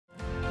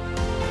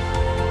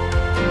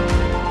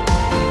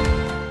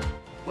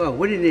Well,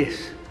 winning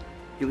this,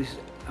 it was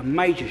a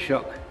major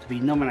shock to be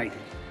nominated,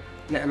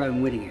 let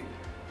alone winning it.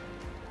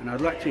 And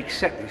I'd like to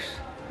accept this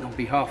on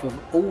behalf of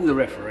all the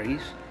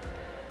referees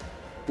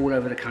all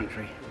over the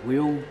country. We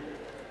all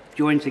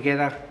join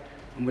together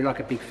and we're like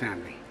a big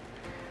family.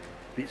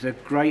 It's a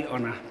great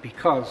honour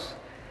because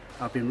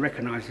I've been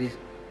recognised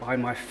by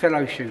my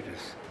fellow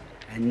shooters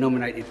and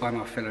nominated by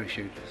my fellow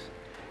shooters.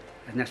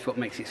 And that's what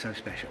makes it so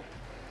special.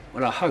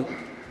 Well, I hope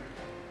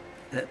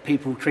that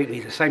people treat me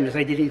the same as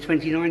they did in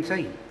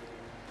 2019.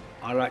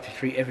 I like to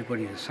treat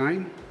everybody the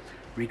same,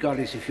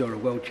 regardless if you're a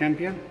world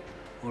champion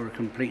or a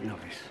complete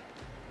novice.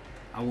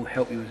 I will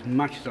help you as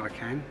much as I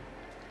can.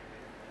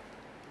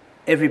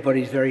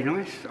 Everybody's very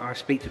nice. I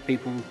speak to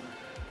people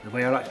the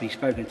way I like to be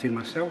spoken to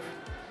myself,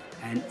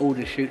 and all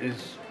the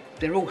shooters,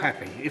 they're all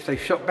happy. If they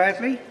shot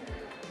badly,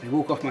 they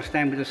walk off my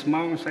stand with a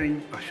smile and say,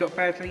 I shot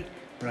badly,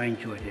 but I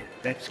enjoyed it.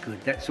 That's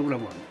good, that's all I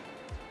want.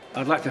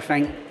 I'd like to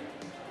thank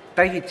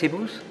David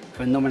Tibbles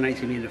for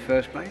nominating me in the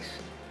first place.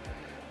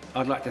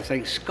 I'd like to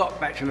thank Scott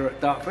Batchelor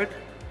at Dartford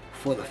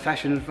for the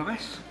fashion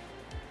advice.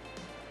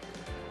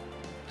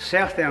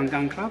 Southdown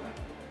Gun Club,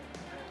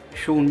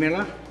 Sean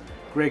Miller,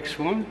 Greg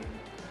Swan,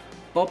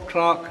 Bob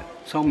Clark,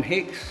 Tom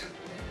Hicks,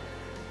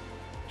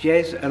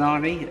 Jez and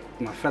Arnie,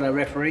 my fellow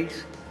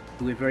referees,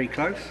 who we're very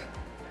close,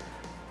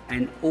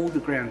 and all the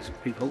grounds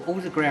people, all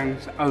the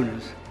grounds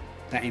owners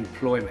that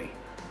employ me.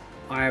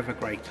 I have a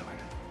great time.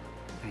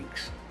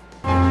 Thanks.